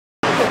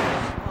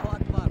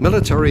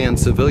Military and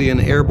civilian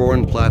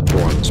airborne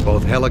platforms,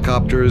 both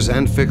helicopters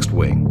and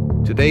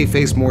fixed-wing, today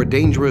face more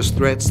dangerous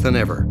threats than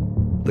ever.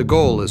 The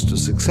goal is to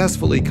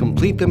successfully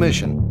complete the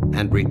mission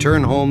and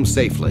return home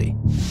safely.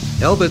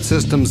 Elbit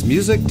Systems'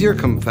 Music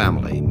DIRCM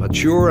family,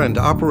 mature and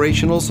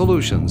operational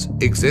solutions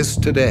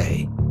exist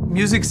today.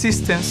 Music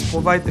systems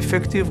provide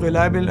effective,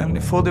 reliable, and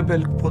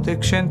affordable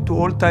protection to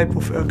all types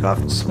of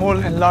aircraft, small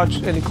and large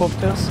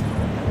helicopters,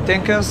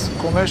 tankers,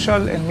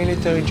 commercial and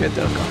military jet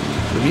aircraft.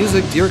 The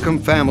Music DIRCM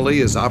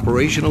family is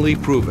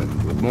operationally proven,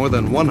 with more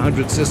than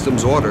 100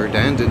 systems ordered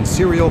and in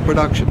serial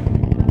production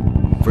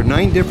for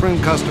 9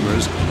 different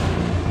customers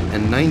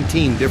and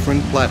 19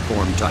 different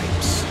platform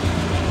types.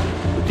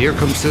 The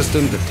DIRCM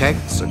system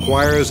detects,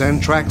 acquires,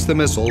 and tracks the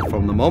missile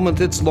from the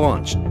moment it's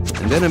launched,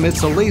 and then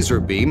emits a laser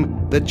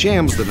beam that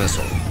jams the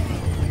missile.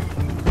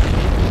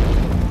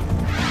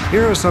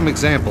 Here are some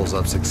examples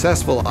of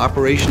successful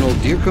operational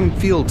DIRCM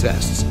field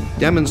tests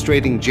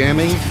demonstrating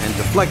jamming and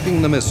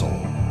deflecting the missile.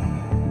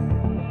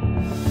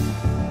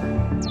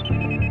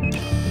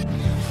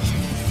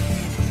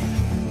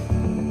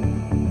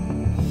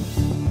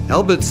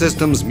 Elbit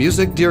Systems'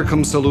 Music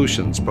DIRCM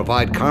solutions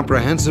provide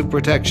comprehensive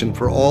protection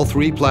for all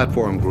 3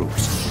 platform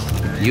groups.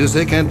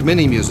 Music and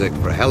mini-music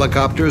for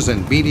helicopters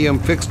and medium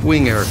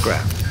fixed-wing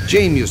aircraft,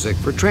 J-music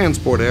for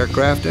transport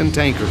aircraft and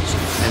tankers,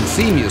 and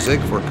C-music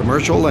for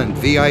commercial and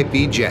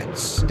VIP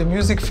jets. The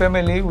Music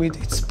family,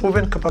 with its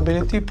proven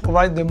capability,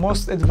 provides the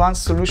most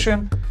advanced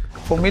solution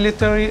for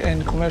military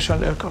and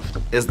commercial aircraft.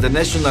 As the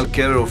national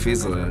carrier of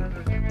Israel,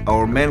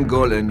 our main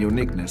goal and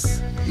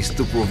uniqueness is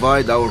to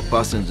provide our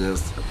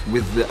passengers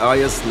with the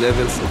highest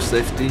levels of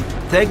safety.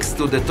 Thanks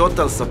to the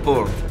total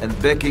support and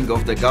backing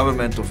of the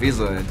government of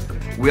Israel,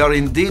 we are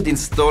indeed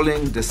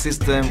installing the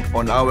system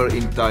on our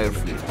entire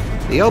fleet.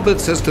 The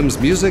Elbit Systems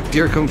Music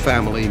DIRCM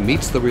family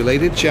meets the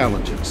related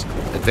challenges.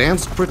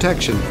 Advanced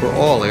protection for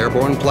all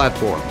airborne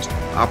platforms,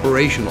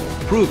 operational,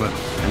 proven,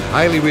 and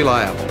highly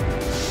reliable.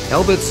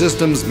 Elbit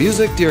Systems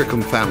Music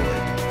DIRCM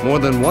family, more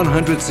than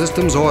 100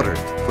 systems ordered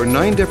for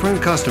 9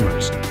 different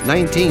customers,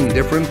 19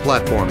 different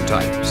platform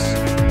types.